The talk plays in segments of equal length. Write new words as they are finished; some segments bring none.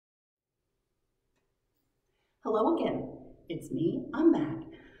Hello again. It's me. I'm back.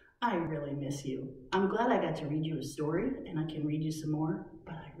 I really miss you. I'm glad I got to read you a story and I can read you some more,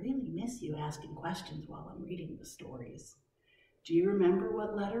 but I really miss you asking questions while I'm reading the stories. Do you remember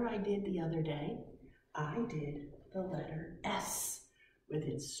what letter I did the other day? I did the letter S with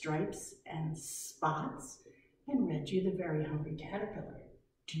its stripes and spots and read you The Very Hungry Caterpillar.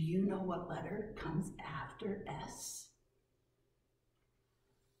 Do you know what letter comes after S?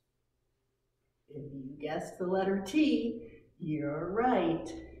 If you guessed the letter T, you're right.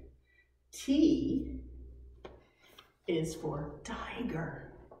 T is for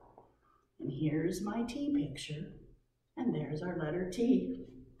tiger. And here's my T picture, and there's our letter T.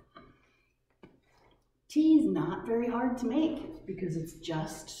 T is not very hard to make because it's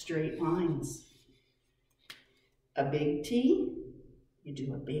just straight lines. A big T, you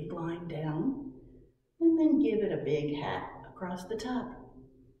do a big line down, and then give it a big hat across the top.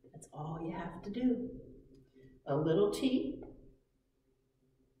 That's all you have to do. A little T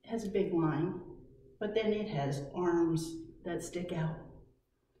has a big line, but then it has arms that stick out.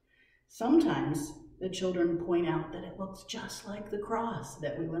 Sometimes the children point out that it looks just like the cross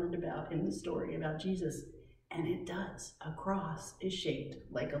that we learned about in the story about Jesus, and it does. A cross is shaped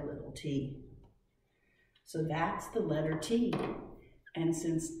like a little T. So that's the letter T. And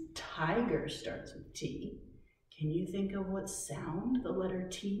since tiger starts with T, can you think of what sound the letter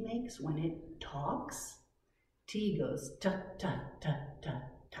T makes when it talks? T goes ta ta ta ta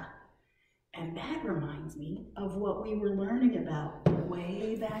ta. And that reminds me of what we were learning about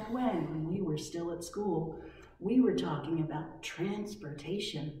way back when we were still at school. We were talking about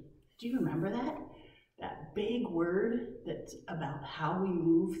transportation. Do you remember that? That big word that's about how we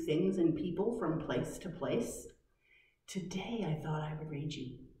move things and people from place to place. Today I thought I would read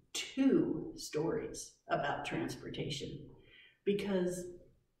you 2 stories about transportation because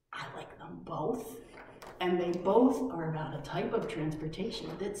I like them both, and they both are about a type of transportation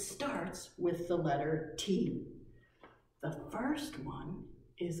that starts with the letter T. The first one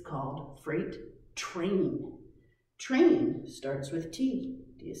is called freight train. Train starts with T.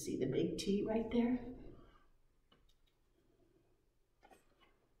 Do you see the big T right there?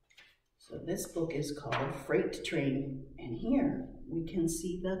 So this book is called Freight Train, and here we can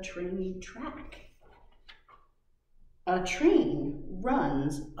see the train track. A train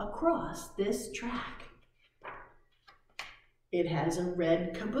runs across this track. It has a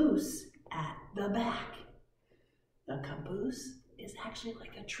red caboose at the back. The caboose is actually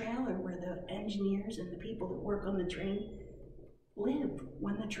like a trailer where the engineers and the people that work on the train live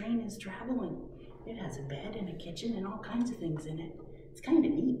when the train is traveling. It has a bed and a kitchen and all kinds of things in it. It's kind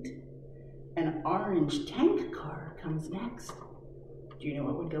of neat. An orange tank car comes next. Do you know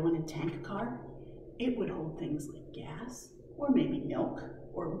what would go in a tank car? It would hold things like gas, or maybe milk,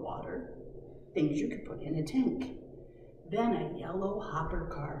 or water, things you could put in a tank. Then a yellow hopper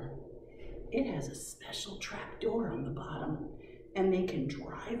car. It has a special trap door on the bottom, and they can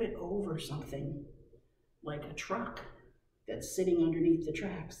drive it over something, like a truck that's sitting underneath the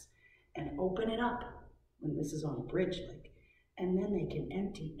tracks, and open it up when this is on a bridge, and then they can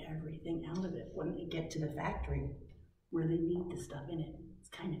empty everything out of it when they get to the factory where they need the stuff in it. It's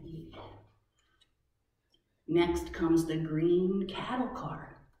kind of neat. Next comes the green cattle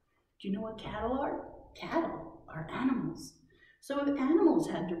car. Do you know what cattle are? Cattle are animals. So if animals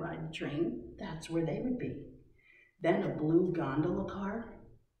had to ride the train, that's where they would be. Then a blue gondola car.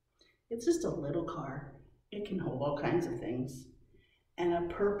 It's just a little car. It can hold all kinds of things. And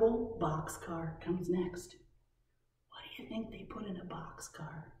a purple box car comes next. What do you think they put in a box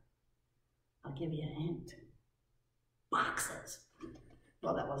car? I'll give you a hint. Boxes.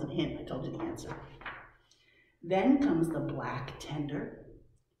 Well, that wasn't a hint. I told you the answer. Then comes the black tender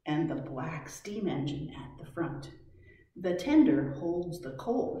and the black steam engine at the front. The tender holds the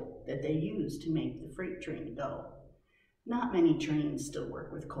coal that they use to make the freight train go. Not many trains still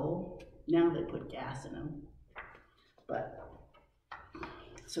work with coal. Now they put gas in them.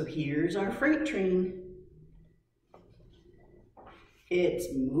 So here's our freight train. It's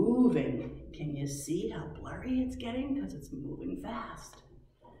moving. Can you see how blurry it's getting? Because it's moving fast.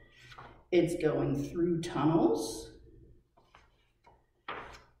 It's going through tunnels,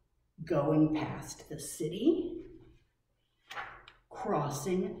 going past the city,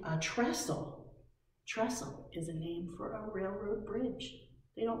 crossing a trestle. Trestle is a name for a railroad bridge.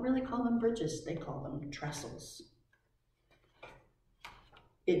 They don't really call them bridges, they call them trestles.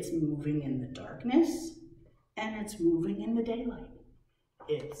 It's moving in the darkness, and it's moving in the daylight.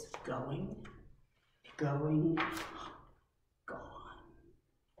 It's going, gone.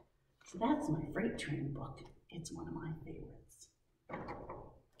 So that's my freight train book. It's one of my favorites.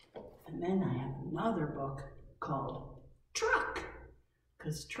 And then I have another book called truck,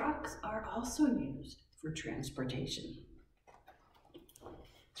 because trucks are also used for transportation.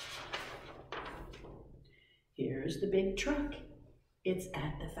 Here's the big truck. It's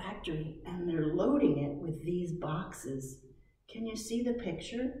at the factory, and they're loading it with these boxes. Can you see the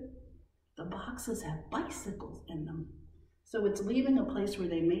picture? The boxes have bicycles in them. So it's leaving a place where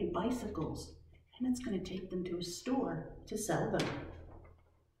they made bicycles, and it's going to take them to a store to sell them.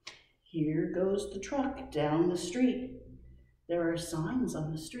 Here goes the truck down the street. There are signs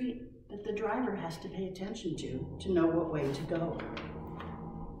on the street that the driver has to pay attention to know what way to go.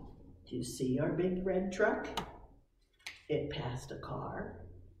 Do you see our big red truck? It passed a car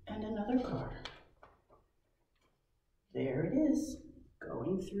and another car. There it is,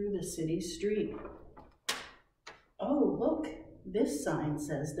 going through the city street. Oh, look, this sign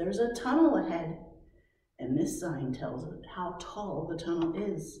says there's a tunnel ahead. And this sign tells it how tall the tunnel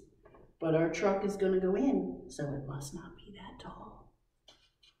is. But our truck is going to go in, so it must not be that tall.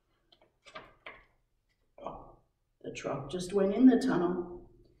 Oh, the truck just went in the tunnel.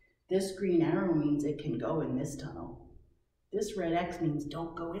 This green arrow means it can go in this tunnel. This red X means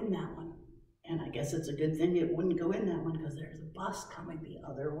don't go in that one. And I guess it's a good thing it wouldn't go in that one because there's a bus coming the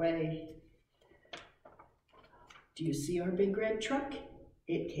other way. Do you see our big red truck?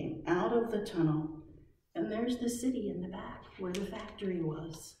 It came out of the tunnel. And there's the city in the back where the factory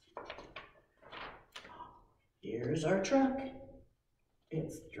was. Here's our truck.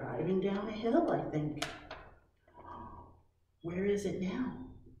 It's driving down a hill, I think. Where is it now?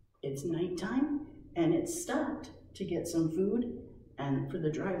 It's nighttime, and it's stopped to get some food and for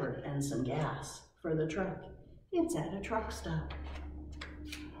the driver and some gas for the truck. It's at a truck stop.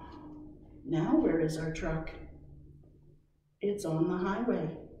 Now where is our truck? It's on the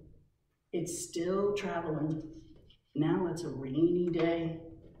highway. It's still traveling. Now it's a rainy day.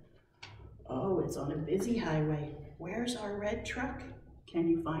 Oh, it's on a busy highway. Where's our red truck? Can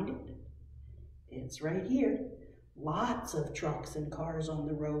you find it? It's right here. Lots of trucks and cars on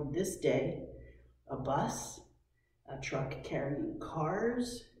the road this day. A bus, a truck carrying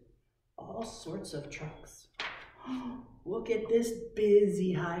cars, all sorts of trucks. Look at this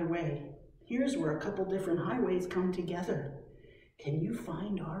busy highway. Here's where a couple different highways come together. Can you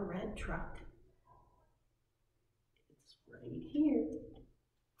find our red truck? It's right here.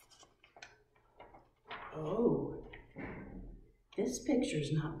 Oh, this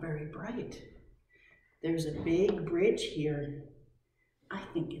picture's not very bright. There's a big bridge here. I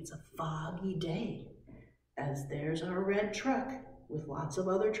think it's a foggy day, as there's our red truck with lots of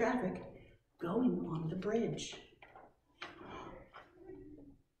other traffic going on the bridge.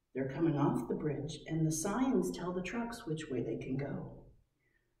 They're coming off the bridge, and the signs tell the trucks which way they can go.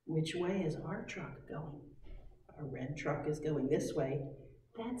 Which way is our truck going? Our red truck is going this way.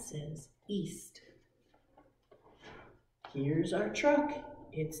 That says east. Here's our truck.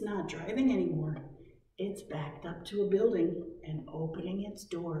 It's not driving anymore. It's backed up to a building and opening its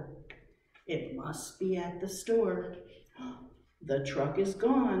door. It must be at the store. The truck is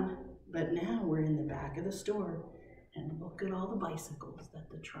gone, but now we're in the back of the store. And look at all the bicycles that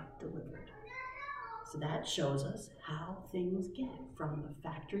the truck delivered. So that shows us how things get from the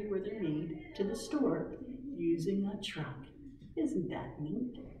factory where they're made to the store using a truck. Isn't that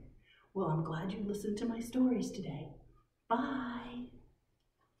neat? Well, I'm glad you listened to my stories today. Bye.